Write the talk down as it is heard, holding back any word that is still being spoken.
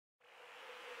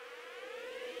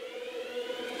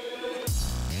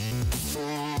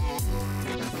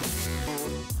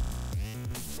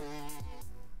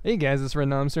Hey guys, it's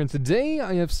Rednomster, and today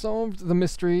I have solved the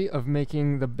mystery of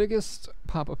making the biggest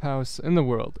pop-up house in the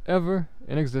world, ever,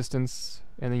 in existence,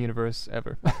 in the universe,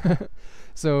 ever.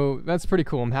 So that's pretty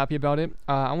cool, I'm happy about it.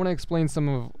 I want to explain some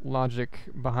of logic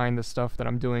behind the stuff that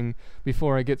I'm doing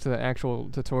before I get to the actual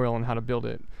tutorial on how to build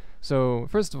it. So,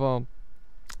 first of all,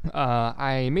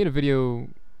 I made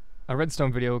a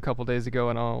redstone video a couple days ago,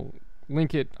 and I'll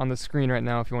link it on the screen right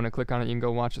now. If you want to click on it, you can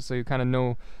go watch it so you kind of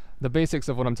know the basics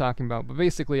of what I'm talking about. But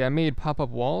basically, I made pop-up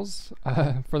walls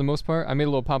for the most part. I made a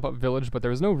little pop-up village, but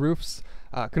there was no roofs.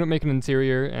 Couldn't make an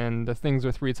interior, and the things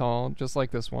are 3 tall, just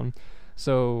like this one.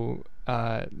 So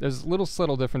there's little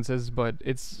subtle differences, but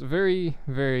it's very,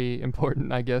 very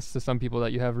important, I guess, to some people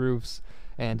that you have roofs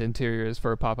and interiors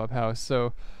for a pop-up house.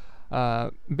 So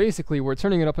basically, we're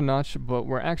turning it up a notch, but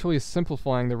we're actually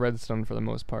simplifying the redstone for the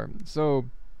most part. So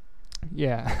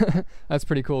yeah, that's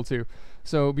pretty cool too.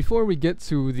 So before we get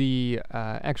to the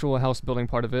actual house building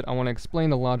part of it, I want to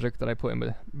explain the logic that I put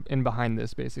in behind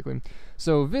this, basically.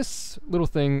 So this little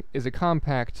thing is a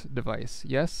compact device,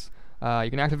 yes? You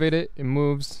can activate it, it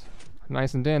moves,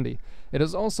 nice and dandy. It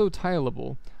is also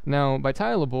tileable. Now, by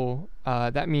tileable,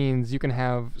 that means you can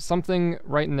have something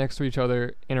right next to each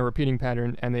other in a repeating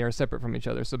pattern, and they are separate from each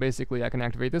other. So basically, I can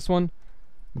activate this one,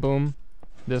 boom,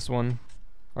 this one,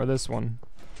 or this one.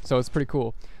 So it's pretty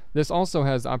cool. This also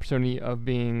has the opportunity of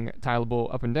being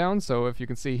tileable up and down, so if you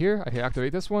can see here, I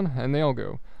activate this one, and they all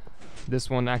go. This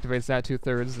one activates that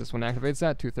 2/3, this one activates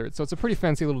that 2/3. So it's a pretty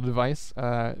fancy little device,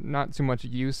 not too much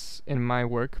use in my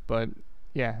work, but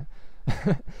yeah.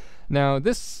 Now,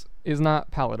 this is not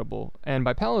palatable, and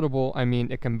by palatable, I mean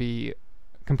it can be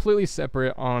completely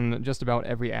separate on just about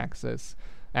every axes.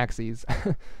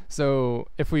 So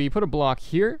if we put a block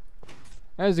here,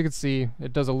 as you can see,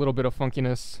 it does a little bit of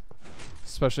funkiness,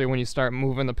 especially when you start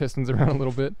moving the pistons around a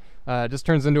little bit. It just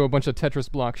turns into a bunch of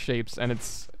Tetris block shapes, and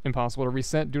it's impossible to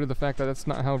reset due to the fact that that's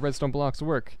not how redstone blocks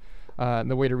work.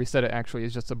 The way to reset it actually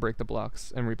is just to break the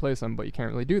blocks and replace them, but you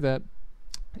can't really do that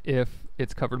if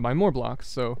it's covered by more blocks.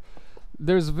 So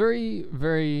there's very,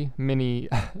 very many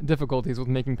difficulties with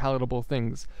making palatable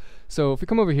things. So if we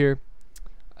come over here,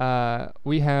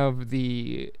 we have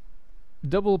the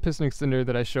double piston extender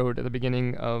that I showed at the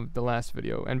beginning of the last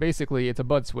video, and basically it's a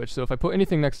bud switch. So if I put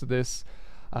anything next to this,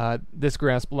 these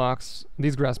grass blocks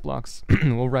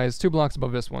will rise 2 blocks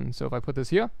above this one. So if I put this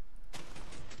here,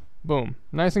 boom,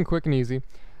 nice and quick and easy.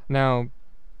 Now,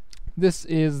 this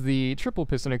is the triple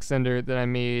piston extender that I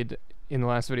made in the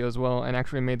last video as well, and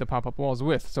actually made the pop-up walls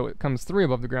with. So it comes 3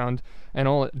 above the ground, and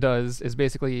all it does is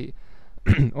basically,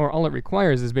 or all it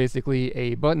requires is basically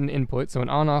a button input, so an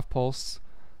on-off pulse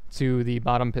to the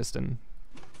bottom piston,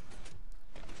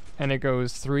 and it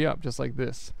goes 3 up just like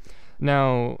this.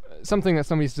 Now, something that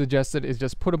somebody suggested is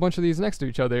just put a bunch of these next to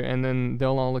each other and then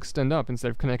they'll all extend up instead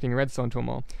of connecting redstone to them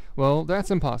all. Well, that's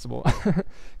impossible,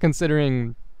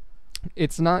 considering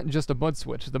it's not just a bud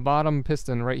switch. The bottom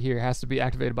piston right here has to be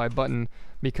activated by a button,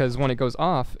 because when it goes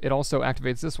off, it also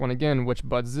activates this one again, which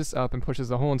buds this up and pushes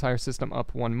the whole entire system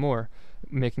up 1 more,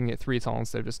 making it 3 tall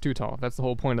instead of just 2 tall. That's the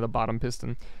whole point of the bottom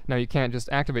piston. Now, you can't just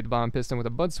activate the bottom piston with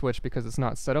a bud switch because it's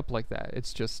not set up like that.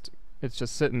 It's just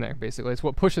sitting there, basically. It's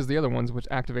what pushes the other ones, which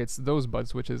activates those bud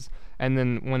switches, and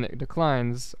then when it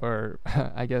declines, or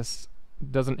I guess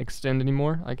doesn't extend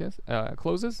anymore,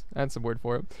 closes, that's the word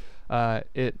for it,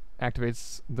 it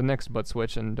activates the next bud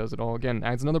switch and does it all again,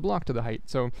 adds another block to the height.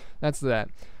 So that's that.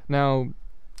 Now,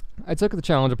 I took the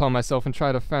challenge upon myself and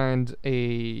tried to find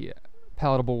a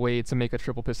palatable way to make a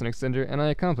triple piston extender, and I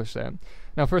accomplished that.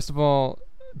 Now, first of all,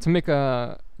 to make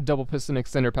a double piston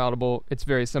extender palatable, it's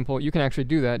very simple. You can actually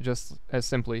do that just as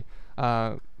simply,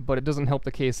 but it doesn't help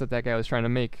the case that that guy was trying to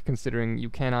make, considering you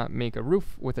cannot make a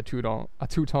roof with a too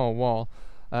tall wall,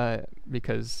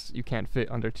 because you can't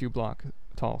fit under 2 block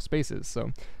tall spaces.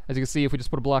 So as you can see, if we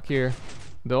just put a block here,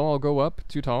 they'll all go up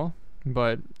 2 tall,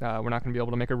 but we're not going to be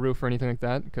able to make a roof or anything like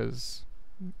that because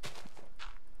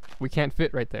we can't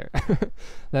fit right there.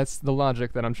 That's the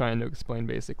logic that I'm trying to explain,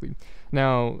 basically.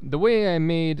 Now, the way I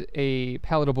made a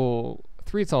palatable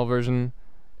 3 tall version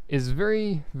is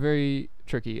very, very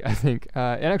tricky, I think.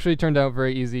 It actually turned out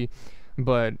very easy,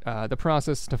 but the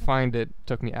process to find it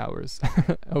took me hours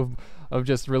of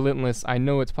just relentless, I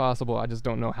know it's possible, I just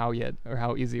don't know how yet, or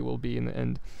how easy it will be in the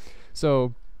end.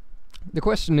 So the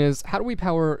question is, how do we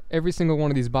power every single one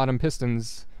of these bottom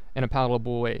pistons in a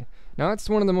palatable way? Now, that's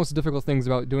one of the most difficult things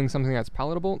about doing something that's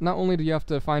palatable. Not only do you have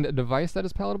to find a device that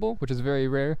is palatable, which is very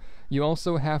rare, you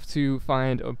also have to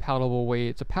find a palatable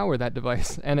way to power that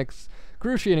device. And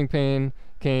excruciating pain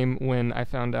came when I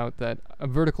found out that a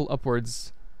vertical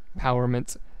upwards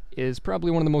powerment is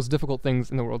probably one of the most difficult things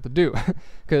in the world to do,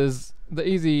 because the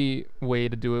easy way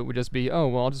to do it would just be, oh,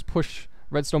 well, I'll just push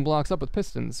redstone blocks up with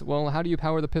pistons. Well, how do you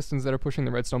power the pistons that are pushing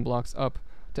the redstone blocks up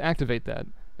to activate that?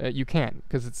 You can't,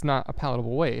 because it's not a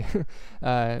palatable way.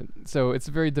 So it's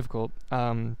very difficult.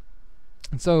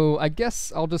 So I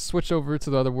guess I'll just switch over to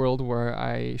the other world where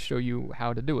I show you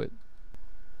how to do it.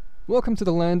 Welcome to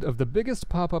the land of the biggest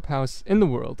pop-up house in the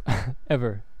world,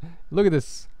 ever. Look at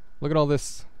this. Look at all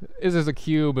this. This is a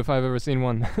cube if I've ever seen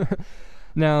one.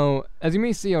 Now, as you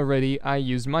may see already, I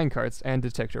used minecarts and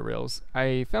detector rails.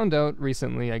 I found out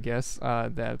recently, I guess,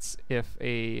 that if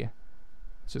a...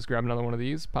 Let's just grab another one of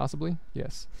these, possibly.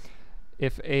 Yes.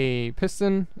 If a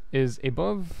piston is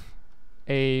above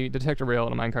a detector rail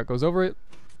and a minecart goes over it,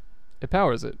 it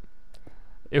powers it.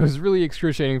 It was really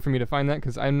excruciating for me to find that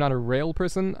because I'm not a rail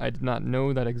person. I did not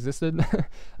know that existed.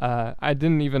 I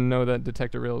didn't even know that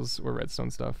detector rails were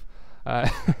redstone stuff.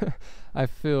 I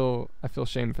feel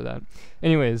shame for that.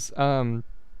 Anyways,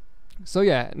 so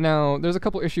yeah, now there's a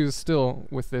couple issues still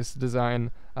with this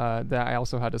design that I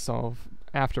also had to solve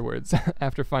afterwards,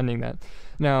 after finding that.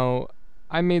 Now,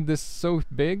 I made this so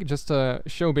big just to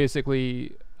show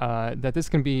basically that this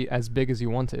can be as big as you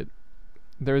want it.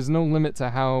 There is no limit to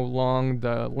how long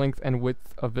the length and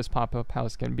width of this pop-up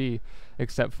house can be,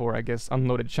 except for, I guess,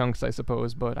 unloaded chunks, I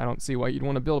suppose, but I don't see why you'd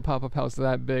want to build a pop-up house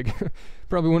that big.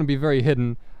 Probably wouldn't be very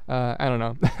hidden. I don't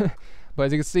know. But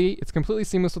as you can see, it's completely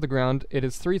seamless with the ground. It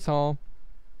is 3 tall,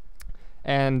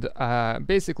 and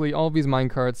basically all of these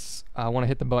minecarts, when I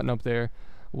hit the button up there,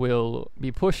 will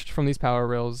be pushed from these power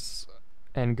rails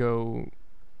and go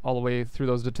all the way through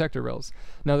those detector rails.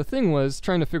 Now the thing was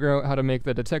trying to figure out how to make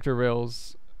the detector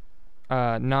rails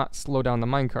not slow down the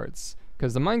minecarts,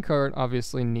 because the minecart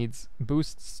obviously needs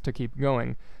boosts to keep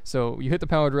going. So you hit the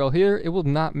powered rail here, it will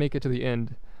not make it to the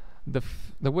end.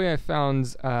 The way I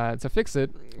found to fix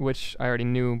it, which I already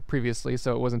knew previously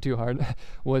so it wasn't too hard,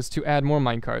 was to add more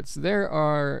minecarts. There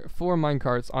are 4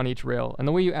 minecarts on each rail, and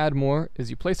the way you add more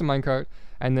is you place a minecart,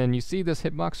 and then you see this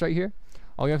hitbox right here?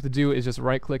 All you have to do is just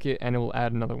right click it and it will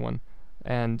add another one,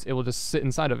 and it will just sit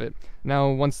inside of it. Now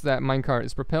once that minecart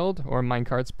is propelled, or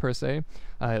minecarts per se,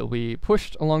 it will be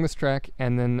pushed along this track,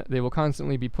 and then they will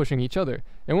constantly be pushing each other.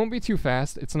 It won't be too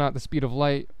fast, it's not the speed of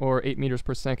light or 8 meters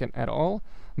per second at all,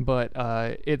 but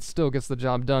it still gets the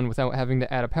job done without having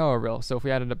to add a power rail. So if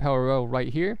we added a power rail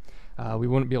right here, we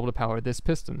wouldn't be able to power this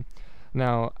piston.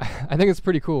 Now I think it's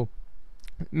pretty cool,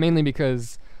 mainly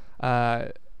because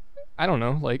I don't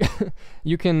know, like,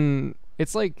 you can,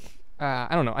 it's like, I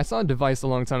don't know, I saw a device a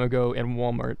long time ago in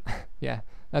Walmart. Yeah,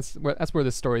 that's where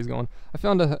this story is going. I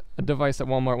found a device at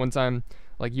Walmart one time,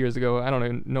 like years ago. I don't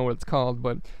even know what it's called,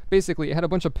 but basically it had a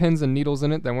bunch of pins and needles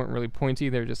in it that weren't really pointy,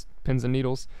 they were just pins and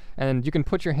needles, and you can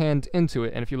put your hand into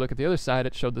it, and if you look at the other side,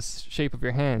 it showed the shape of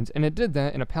your hand, and it did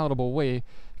that in a palatable way,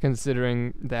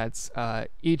 considering that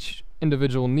each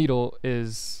individual needle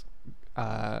is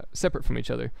separate from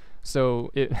each other. So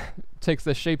it takes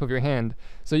the shape of your hand.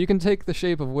 So you can take the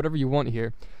shape of whatever you want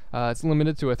here. It's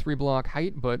limited to a 3-block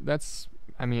height, but that's,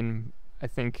 I mean, I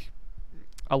think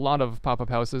a lot of pop-up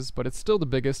houses, but it's still the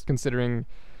biggest considering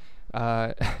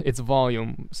its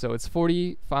volume. So it's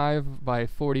 45 by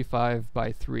 45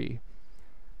 by 3.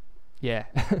 Yeah,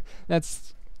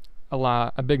 that's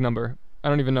a big number. I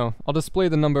don't even know. I'll display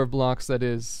the number of blocks that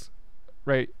is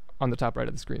right on the top right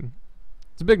of the screen.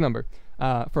 It's a big number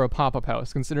for a pop-up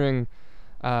house, considering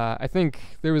I think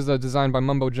there was a design by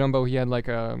Mumbo Jumbo. He had like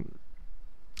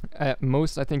at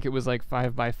most, I think it was like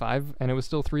 5 by 5, and it was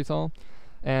still 3 tall.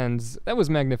 And that was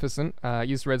magnificent.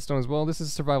 Used redstone as well. This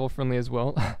is survival friendly as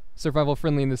well. Survival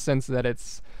friendly in the sense that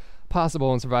it's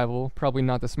possible in survival. Probably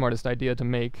not the smartest idea to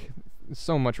make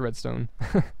so much redstone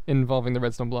involving the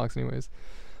redstone blocks anyways.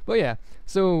 But yeah,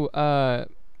 so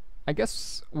I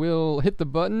guess we'll hit the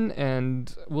button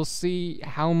and we'll see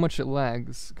how much it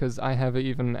lags, because I haven't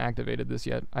even activated this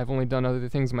yet. I've only done other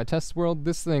things in my test world.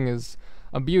 This thing is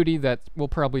a beauty that will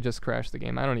probably just crash the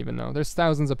game. I don't even know. There's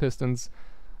thousands of pistons.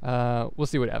 We'll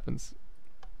see what happens.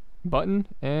 Button,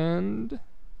 and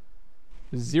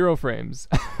 0 frames.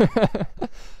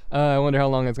 I wonder how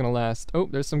long it's gonna last. Oh,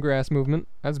 there's some grass movement.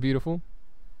 That's beautiful.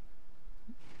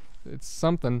 It's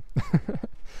something.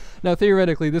 Now,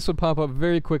 theoretically, this would pop up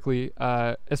very quickly,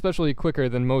 especially quicker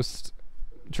than most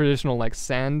traditional, like,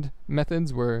 sand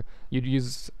methods, where you'd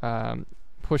use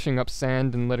pushing up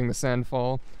sand and letting the sand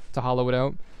fall to hollow it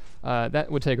out.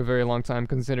 That would take a very long time,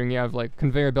 considering you have, like,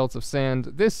 conveyor belts of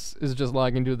sand. This is just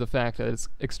lagging due to the fact that it's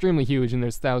extremely huge and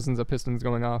there's thousands of pistons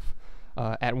going off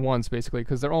at once, basically,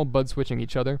 because they're all bud switching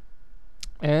each other.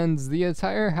 And the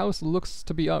entire house looks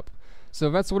to be up. So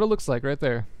that's what it looks like right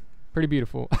there. Pretty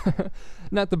beautiful.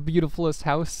 Not the beautifulest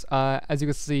house. As you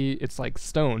can see, it's like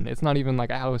stone. It's not even like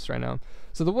a house right now.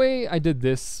 So the way I did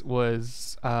this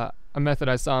was a method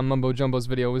I saw in Mumbo Jumbo's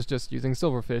video was just using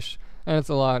silverfish, and it's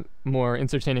a lot more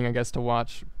entertaining, I guess, to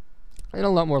watch, and a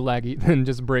lot more laggy than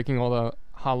just breaking all the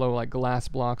hollow like glass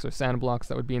blocks or sand blocks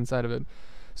that would be inside of it.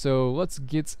 So let's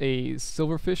get a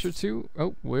silverfish or two.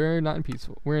 Oh, we're not in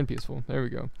peaceful. We're in peaceful. There we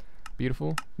go.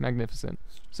 Beautiful, magnificent.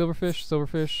 Silverfish,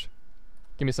 silverfish.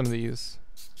 Give me some of these.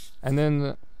 And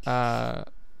then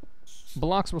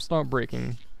blocks will start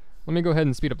breaking. Let me go ahead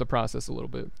and speed up the process a little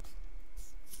bit.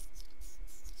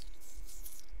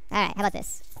 Alright, how about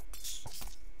this?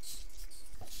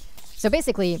 So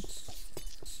basically,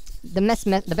 the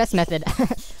best method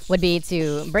would be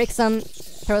to break some,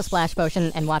 throw a splash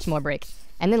potion, and watch more break.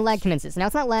 And then lag commences. Now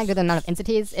it's not lag due to the amount of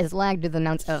entities, it's lag due to the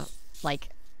amount of, like,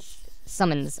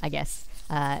 summons, I guess.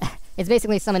 It's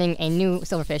basically summoning a new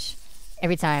silverfish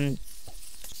every time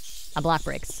a block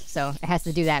breaks. So it has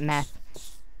to do that math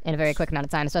in a very quick amount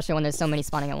of time, especially when there's so many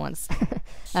spawning at once.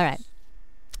 Alright.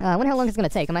 I wonder how long it's going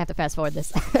to take. I might have to fast forward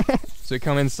this. So we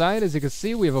come inside. As you can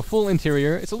see, we have a full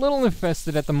interior. It's a little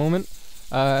infested at the moment.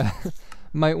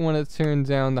 Might want to turn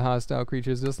down the hostile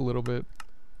creatures just a little bit.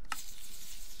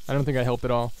 I don't think I helped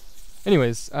at all.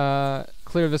 Anyways,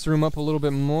 clear this room up a little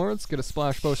bit more. Let's get a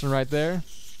splash potion right there.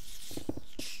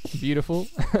 Beautiful.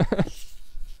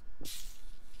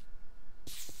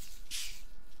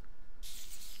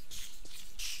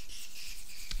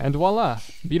 And voila!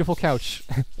 Beautiful couch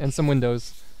and some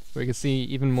windows where you can see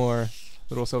even more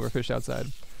little silverfish outside.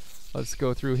 Let's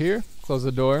go through here, close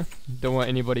the door. Don't want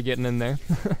anybody getting in there.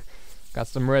 Got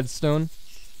some redstone.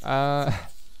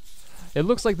 It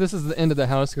looks like this is the end of the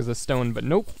house because of stone, but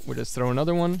nope. We'll just throw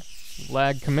another one.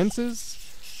 Lag commences.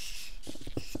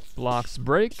 Blocks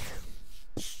break.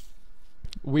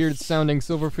 Weird sounding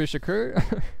silverfish occur.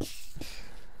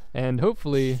 And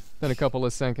hopefully, in a couple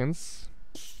of seconds,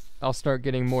 I'll start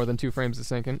getting more than 2 frames a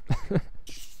second.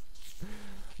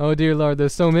 Oh dear lord,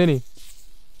 there's so many.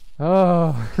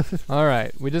 Oh.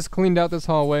 Alright, we just cleaned out this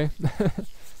hallway.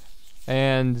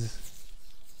 And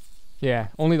yeah,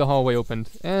 only the hallway opened.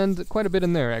 And quite a bit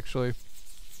in there, actually.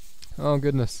 Oh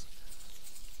goodness.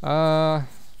 I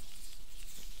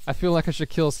feel like I should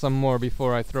kill some more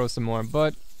before I throw some more,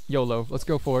 but YOLO, let's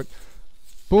go for it.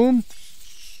 Boom!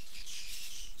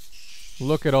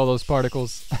 Look at all those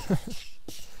particles.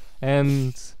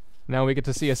 And now we get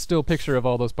to see a still picture of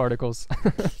all those particles.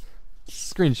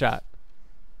 Screenshot.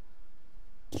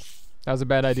 That was a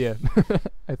bad idea,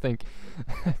 I think.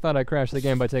 I thought I crashed the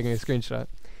game by taking a screenshot.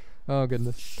 Oh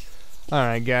goodness.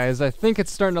 Alright guys, I think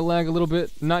it's starting to lag a little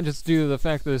bit, not just due to the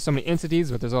fact that there's so many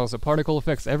entities, but there's also particle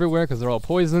effects everywhere because they're all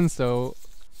poison, so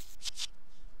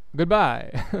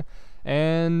goodbye.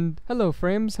 And hello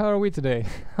frames, how are we today?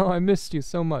 Oh, I missed you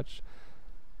so much.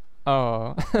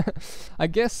 Oh, I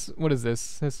guess, what is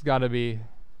this? This has gotta be...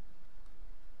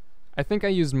 I think I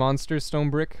used monster stone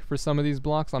brick for some of these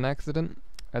blocks on accident.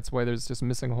 That's why there's just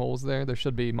missing holes there. There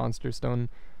should be monster stone.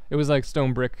 It was like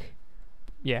stone brick.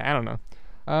 Yeah, I don't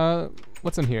know.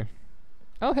 What's in here?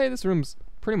 Oh, hey, this room's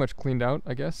pretty much cleaned out,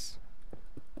 I guess.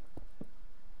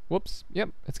 Whoops. Yep,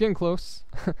 it's getting close.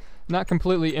 Not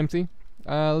completely empty.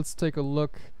 Let's take a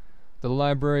look. The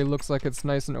library looks like it's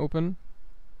nice and open.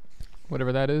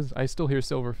 Whatever that is. I still hear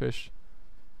silverfish.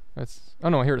 That's... Oh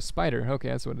no, I hear a spider. Okay,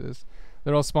 that's what it is.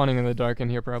 They're all spawning in the dark in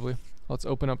here, probably. Let's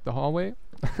open up the hallway.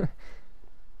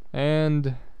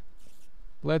 And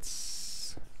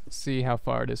let's see how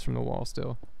far it is from the wall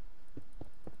still.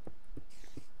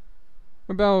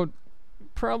 About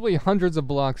probably hundreds of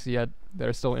blocks yet that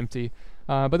are still empty.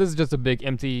 But this is just a big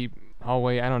empty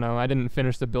hallway. I don't know. I didn't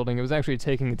finish the building. It was actually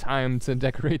taking time to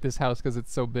decorate this house because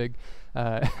it's so big.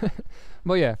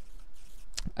 But yeah.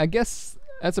 I guess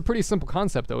that's a pretty simple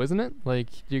concept though, isn't it? Like,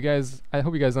 do you guys... I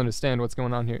hope you guys understand what's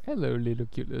going on here. Hello, little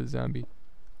cute little zombie.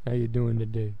 How you doing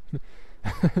today?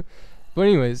 But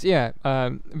anyways, yeah.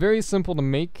 Very simple to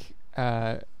make.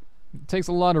 Takes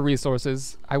a lot of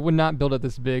resources. I would not build it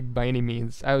this big by any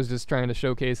means. I was just trying to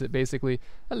showcase it basically.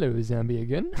 Hello, zombie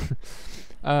again.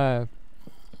 But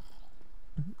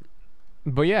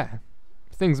yeah.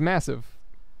 Thing's massive.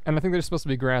 And I think there's supposed to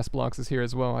be grass blocks here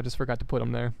as well. I just forgot to put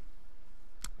them there.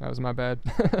 That was my bad.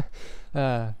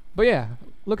 But yeah,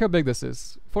 look how big this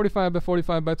is. 45 by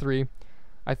 45 by 3.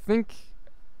 I think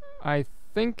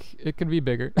it could be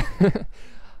bigger.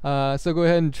 So go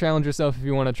ahead and challenge yourself if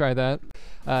you want to try that.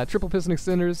 Triple piston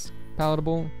extenders,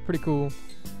 palatable, pretty cool.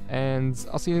 And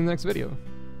I'll see you in the next video.